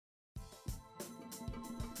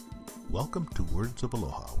Welcome to Words of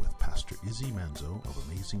Aloha with Pastor Isidoro Manzo of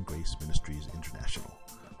Amazing Grace Ministries International.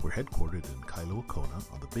 We're headquartered in Kailua-Kona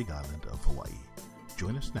on the Big Island of Hawaii.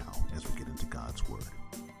 Join us now as we get into God's Word.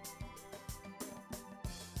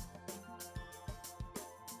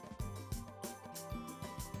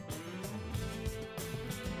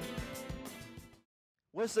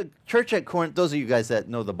 Was the church at Corinth, those of you guys that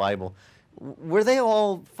know the Bible, were they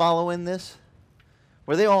all following this?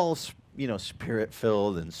 Were they all,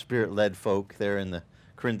 spirit-filled and spirit-led folk there in the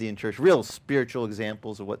Corinthian church? Real spiritual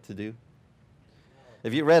examples of what to do?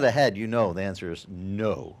 If you read ahead, you know the answer is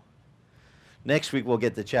no. Next week we'll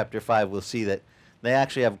get to chapter 5. We'll see that they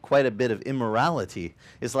actually have quite a bit of immorality.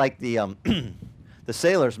 It's like the the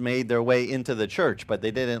sailors made their way into the church, but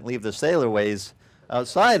they didn't leave the sailor ways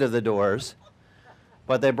outside of the doors.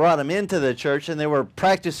 But they brought them into the church, and they were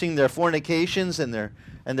practicing their fornications and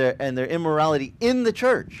their immorality in the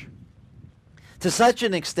church. To such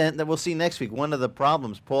an extent that we'll see next week, one of the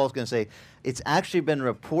problems, Paul's going to say, it's actually been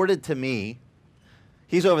reported to me,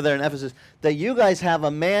 he's over there in Ephesus, that you guys have a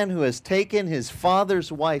man who has taken his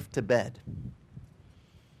father's wife to bed.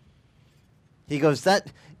 He goes,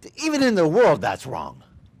 that even in the world, that's wrong.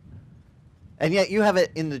 And yet you have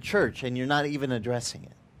it in the church, and you're not even addressing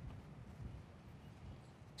it.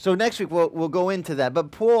 So next week we'll go into that. But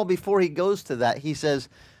Paul, before he goes to that, he says,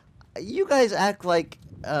 you guys act like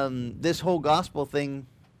this whole gospel thing,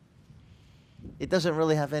 it doesn't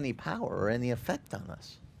really have any power or any effect on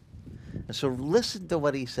us. And so listen to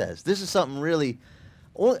what he says. This is something really,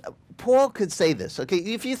 Paul could say this. Okay,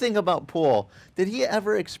 if you think about Paul, did he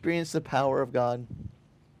ever experience the power of God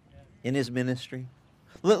in his ministry?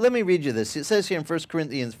 Let me read you this. It says here in 1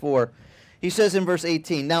 Corinthians 4, he says in verse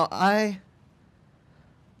 18, now I've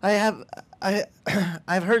heard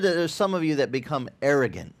that there's some of you that become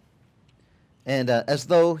arrogant. And as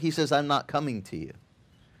though, he says, I'm not coming to you.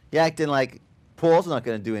 You're acting like Paul's not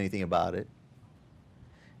going to do anything about it.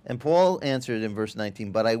 And Paul answered in verse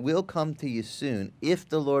 19, but I will come to you soon if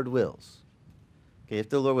the Lord wills. Okay, if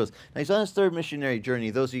the Lord wills. Now he's on his third missionary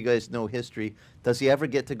journey. Those of you guys know history. Does he ever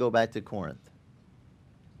get to go back to Corinth?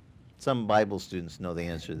 Some Bible students know the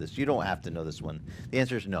answer to this. You don't have to know this one. The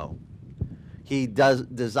answer is no. He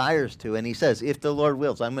desires to, and he says, if the Lord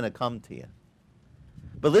wills, I'm going to come to you.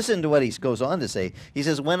 But listen to what he goes on to say. He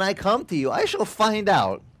says, when I come to you, I shall find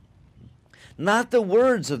out not the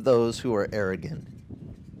words of those who are arrogant,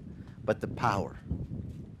 but the power.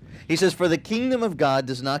 He says, for the kingdom of God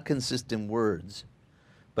does not consist in words,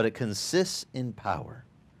 but it consists in power.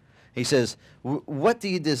 He says, what do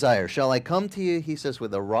you desire? Shall I come to you, he says,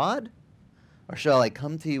 with a rod? Or shall I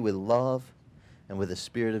come to you with love and with a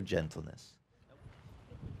spirit of gentleness?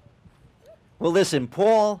 Well, listen,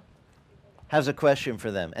 Paul has a question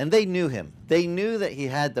for them, and they knew him. They knew that he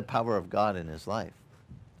had the power of God in his life.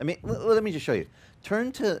 I mean, let me just show you.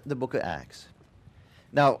 Turn to the book of Acts.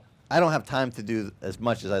 Now, I don't have time to do as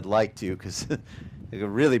much as I'd like to, because I could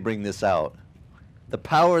really bring this out. The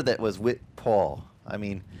power that was with Paul. I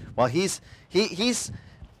mean, while he's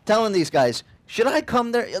telling these guys, should I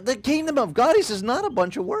come there? The kingdom of God, he says, not a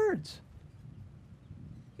bunch of words.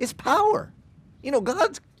 It's power. You know,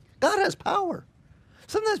 God has power.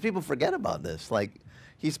 Sometimes people forget about this. Like,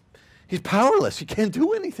 he's powerless. He can't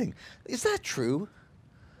do anything. Is that true?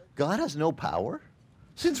 God has no power?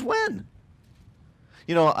 Since when?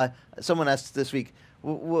 You know, someone asked this week,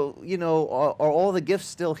 well, you know, are all the gifts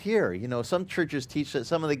still here? You know, some churches teach that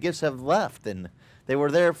some of the gifts have left, and they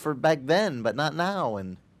were there for back then, but not now.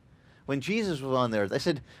 And when Jesus was on there, I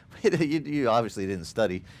said, you obviously didn't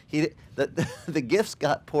study. The gifts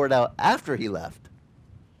got poured out after he left.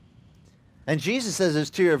 And Jesus says, it's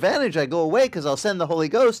to your advantage I go away, because I'll send the Holy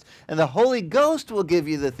Ghost, and the Holy Ghost will give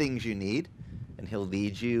you the things you need. And he'll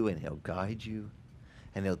lead you, and he'll guide you,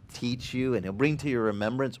 and he'll teach you, and he'll bring to your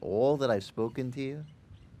remembrance all that I've spoken to you.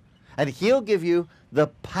 And he'll give you the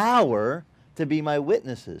power to be my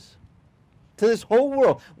witnesses to this whole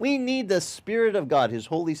world. We need the Spirit of God, his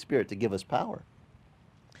Holy Spirit, to give us power.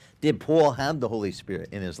 Did Paul have the Holy Spirit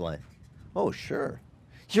in his life? Oh, sure.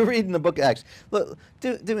 You're reading the book of Acts. Look,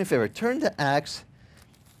 do me a favor. Turn to Acts.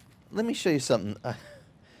 Let me show you something.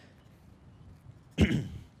 In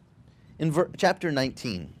chapter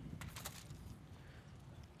 19.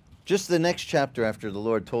 Just the next chapter after the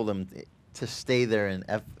Lord told him to stay there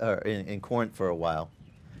in Corinth for a while.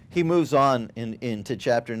 He moves on into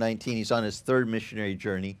chapter 19. He's on his third missionary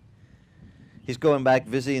journey. He's going back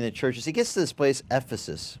visiting the churches. He gets to this place,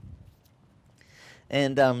 Ephesus.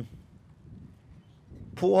 And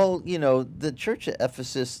Paul, you know, the church at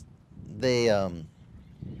Ephesus, they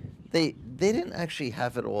didn't actually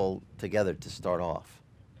have it all together to start off.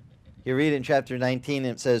 You read in chapter 19,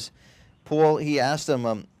 and it says, Paul, he asked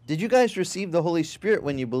them, did you guys receive the Holy Spirit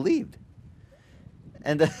when you believed?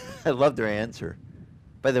 And I love their answer.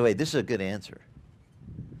 By the way, this is a good answer.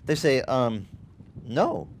 They say,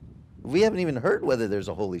 no. We haven't even heard whether there's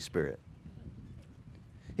a Holy Spirit.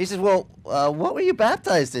 He says, well, what were you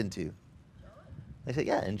baptized into? They say,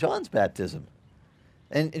 yeah, in John's baptism.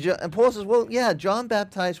 And Paul says, well, yeah, John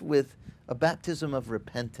baptized with a baptism of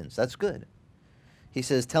repentance. That's good. He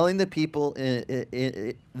says, telling the people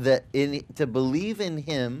to believe in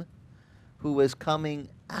him who was coming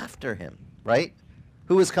after him, right?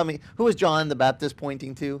 Who was coming? Who was John the Baptist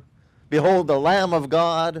pointing to? Behold, the Lamb of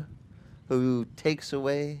God who takes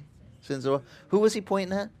away sins of the world. Who was he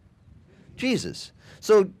pointing at? Jesus.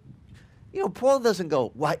 So, Paul doesn't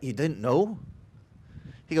go, what, you didn't know?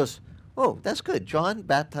 He goes, oh, that's good. John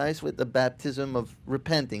baptized with the baptism of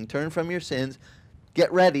repenting. Turn from your sins.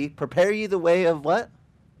 Get ready. Prepare ye the way of what?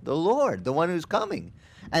 The Lord, the one who's coming.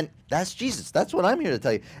 And that's Jesus. That's what I'm here to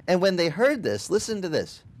tell you. And when they heard this, listen to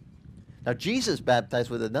this. Now, Jesus baptized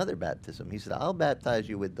with another baptism. He said, I'll baptize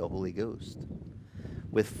you with the Holy Ghost,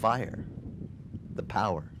 with fire, the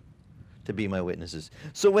power to be my witnesses.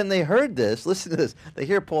 So when they heard this, listen to this. They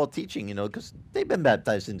hear Paul teaching, because they've been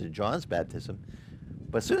baptized into John's baptism.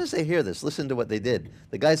 But as soon as they hear this, listen to what they did.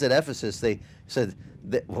 The guys at Ephesus, they said,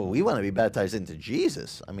 well, we want to be baptized into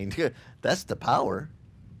Jesus. I mean, that's the power.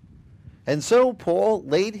 And so Paul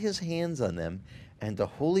laid his hands on them, and the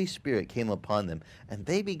Holy Spirit came upon them, and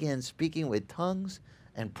they began speaking with tongues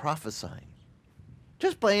and prophesying.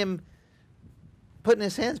 Just by him putting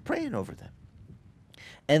his hands, praying over them.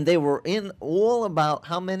 And they were in all about,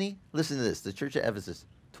 how many? Listen to this, the church of Ephesus,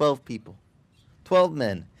 12 people, 12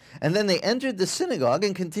 men. And then they entered the synagogue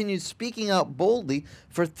and continued speaking out boldly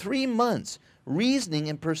for 3 months, reasoning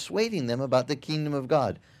and persuading them about the kingdom of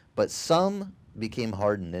God. But some became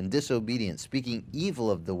hardened and disobedient, speaking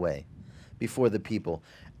evil of the way before the people.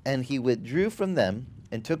 And he withdrew from them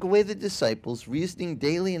and took away the disciples, reasoning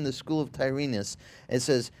daily in the school of Tyrannus. It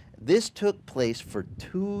says, this took place for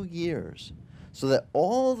 2 years, so that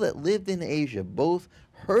all that lived in Asia both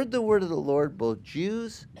heard the word of the Lord, both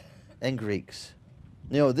Jews and Greeks.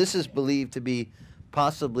 This is believed to be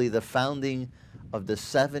possibly the founding of the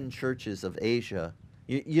 7 churches of Asia.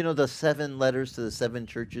 You know the 7 letters to the 7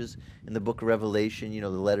 churches in the book of Revelation, the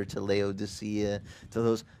letter to Laodicea, to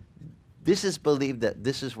those. This is believed that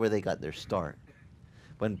this is where they got their start.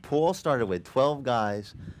 When Paul started with 12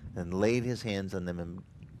 guys and laid his hands on them and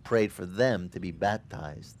prayed for them to be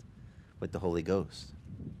baptized with the Holy Ghost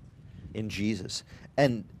in Jesus.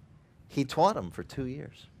 And he taught them for 2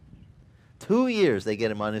 years. 2 years they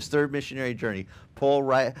get him on his 3rd missionary journey.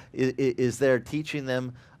 Paul is there teaching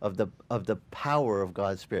them of the power of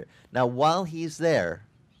God's Spirit. Now, while he's there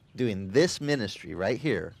doing this ministry right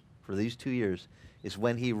here for these 2 years, is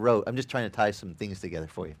when he wrote, I'm just trying to tie some things together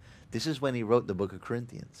for you. This is when he wrote the book of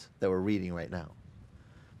Corinthians that we're reading right now.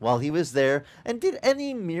 While he was there, and did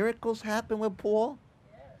any miracles happen with Paul?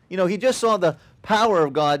 He just saw the power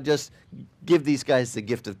of God just give these guys the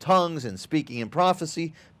gift of tongues and speaking and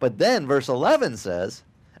prophecy. But then verse 11 says,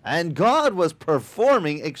 and God was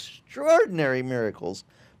performing extraordinary miracles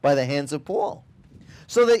by the hands of Paul,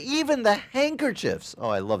 so that even the handkerchiefs, oh,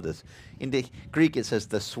 I love this. In the Greek it says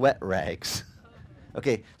the sweat rags.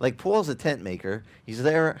 Okay, like Paul's a tent maker. He's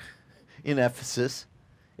there in Ephesus.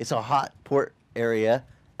 It's a hot port area.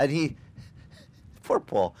 And poor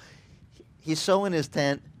Paul, he's sewing his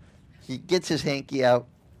tent. He gets his hanky out,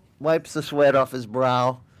 wipes the sweat off his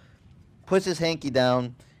brow, puts his hanky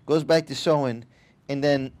down, goes back to sewing, and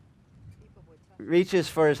then reaches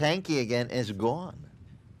for his hanky again, and it's gone.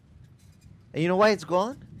 And you know why it's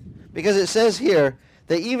gone? Because it says here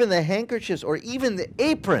that even the handkerchiefs or even the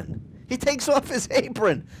apron, he takes off his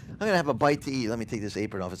apron. I'm going to have a bite to eat. Let me take this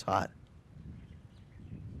apron off. It's hot.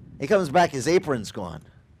 He comes back, his apron's gone.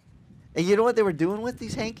 And you know what they were doing with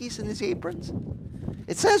these hankies and these aprons?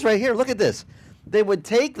 It says right here, look at this. They would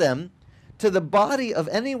take them to the body of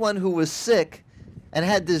anyone who was sick and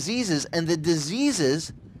had diseases, and the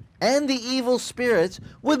diseases and the evil spirits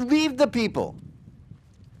would leave the people.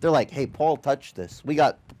 They're like, hey, Paul touched this. We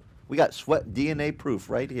got sweat DNA proof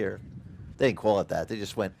right here. They didn't call it that. They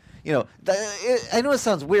just went, I know it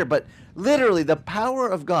sounds weird, but literally the power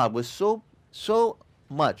of God was so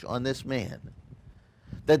much on this man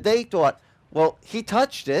that they thought, well, he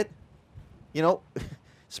touched it.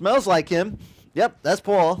 Smells like him. Yep, that's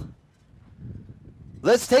Paul.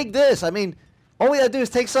 Let's take this. I mean, all we got to do is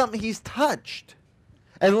take something he's touched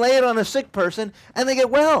and lay it on a sick person, and they get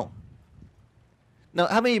well. Now,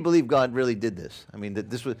 how many of you believe God really did this? I mean, that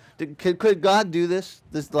this was could God do this?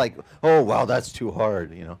 This like, oh wow, that's too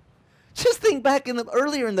hard. Just think back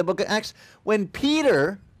earlier in the book of Acts when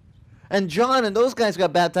Peter and John and those guys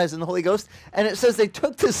got baptized in the Holy Ghost, and it says they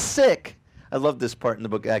took the sick. I love this part in the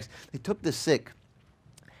book of Acts. They took the sick,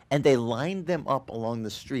 and they lined them up along the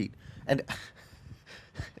street. And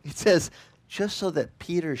it says, just so that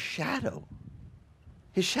Peter's shadow,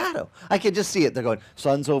 his shadow, I can just see it. They're going,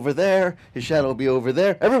 sun's over there, his shadow will be over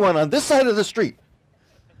there. Everyone on this side of the street.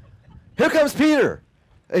 Here comes Peter.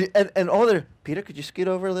 And all their, Peter, could you scoot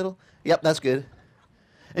over a little? Yep, that's good.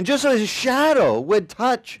 And just so his shadow would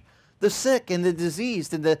touch the sick and the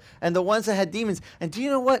diseased and the ones that had demons. And do you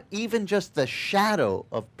know what? Even just the shadow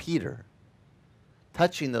of Peter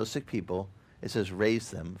touching those sick people, it says,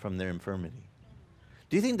 raised them from their infirmity.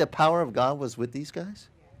 Do you think the power of God was with these guys?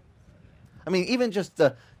 I mean, even just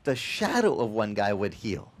the shadow of one guy would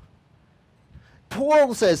heal.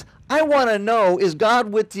 Paul says, I want to know, is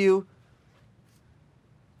God with you?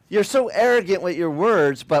 You're so arrogant with your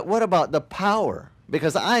words, but what about the power?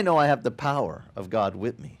 Because I know I have the power of God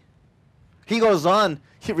with me. He goes on,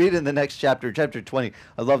 you read in the next chapter, chapter 20.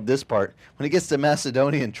 I love this part. When he gets to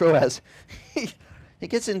Macedonia and Troas, he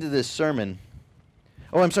gets into this sermon.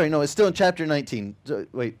 Oh, I'm sorry, no, it's still in chapter 19. So,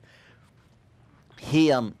 wait.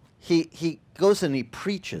 He goes and he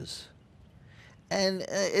preaches. And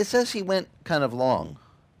it says he went kind of long,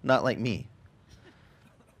 not like me.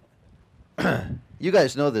 You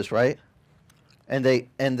guys know this, right? And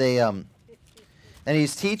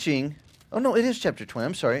he's teaching. Oh no, it is chapter 20.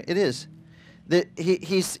 I'm sorry, it is.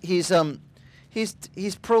 He's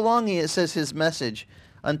prolonging, it says, his message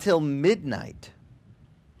until midnight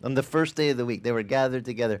on the first day of the week. They were gathered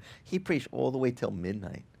together. He preached all the way till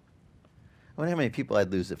midnight. I wonder how many people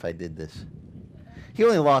I'd lose if I did this. He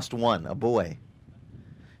only lost one, a boy.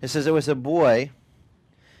 It says there was a boy.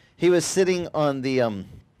 He was sitting on the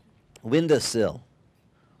windowsill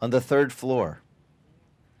on the third floor.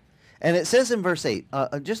 And it says in verse 8,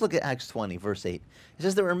 just look at Acts 20, verse 8. It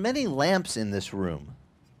says there were many lamps in this room,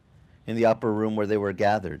 in the upper room where they were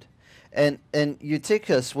gathered. And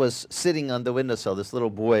Eutychus was sitting on the windowsill. This little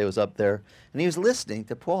boy was up there, and he was listening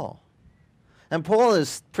to Paul. And Paul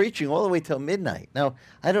is preaching all the way till midnight. Now,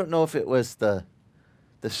 I don't know if it was the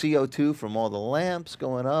CO2 from all the lamps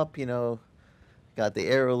going up, you know, got the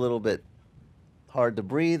air a little bit hard to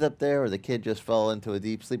breathe up there, or the kid just fell into a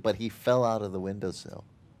deep sleep, but he fell out of the windowsill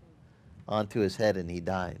onto his head and he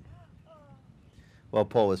died while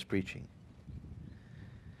Paul was preaching.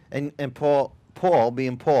 And Paul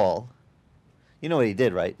being Paul, you know what he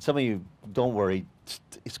did, right? Some of you, don't worry,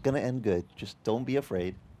 it's going to end good. Just don't be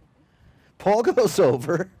afraid. Paul goes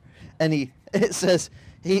over and it says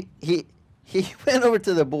he went over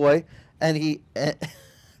to the boy and he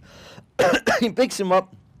picks him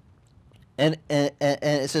up and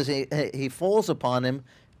it says he falls upon him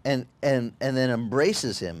and then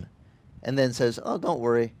embraces him. And then says, oh, don't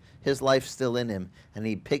worry, his life's still in him. And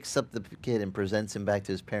he picks up the kid and presents him back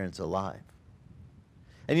to his parents alive.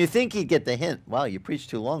 And you think he'd get the hint. Wow, you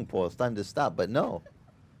preached too long, Paul. It's time to stop. But no.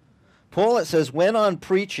 Paul, it says, went on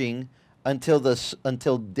preaching until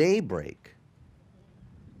daybreak.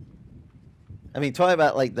 I mean, talk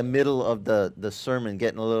about like the middle of the sermon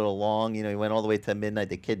getting a little long. You know, he went all the way to midnight.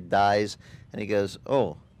 The kid dies. And he goes,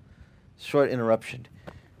 oh, short interruption.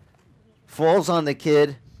 Falls on the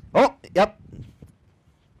kid. Oh, yep.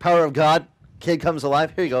 Power of God. Kid comes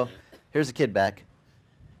alive. Here you go. Here's the kid back.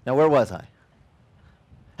 Now, where was I?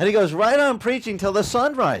 And he goes right on preaching till the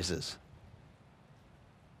sun rises.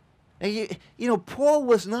 And you know, Paul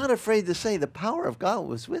was not afraid to say the power of God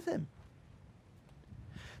was with him.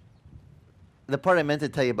 The part I meant to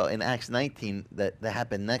tell you about in Acts 19 that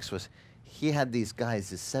happened next was he had these guys,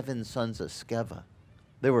 the 7 sons of Sceva.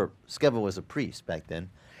 Sceva was a priest back then.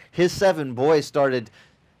 His 7 boys started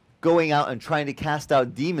going out and trying to cast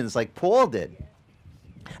out demons like Paul did.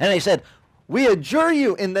 And they said, we adjure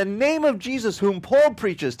you in the name of Jesus whom Paul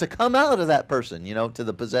preaches to come out of that person, you know, to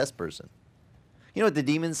the possessed person. You know what the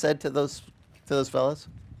demons said to those fellas?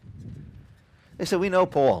 They said, we know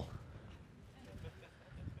Paul.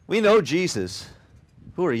 We know Jesus.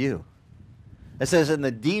 Who are you? It says, and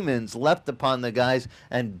the demons leapt upon the guys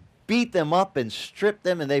and beat them up and stripped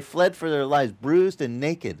them, and they fled for their lives, bruised and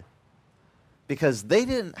naked. Because they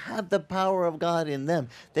didn't have the power of God in them.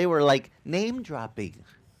 They were like name dropping.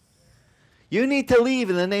 You need to leave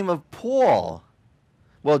in the name of Paul.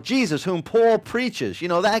 Well, Jesus, whom Paul preaches. You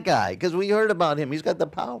know, that guy, because we heard about him. He's got the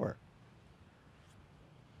power.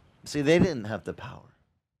 See, they didn't have the power.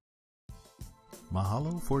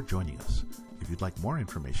 Mahalo for joining us. If you'd like more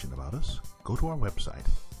information about us, go to our website,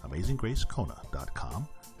 AmazingGraceKona.com,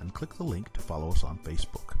 and click the link to follow us on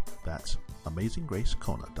Facebook. That's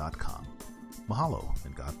AmazingGraceKona.com. Mahalo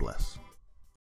and God bless.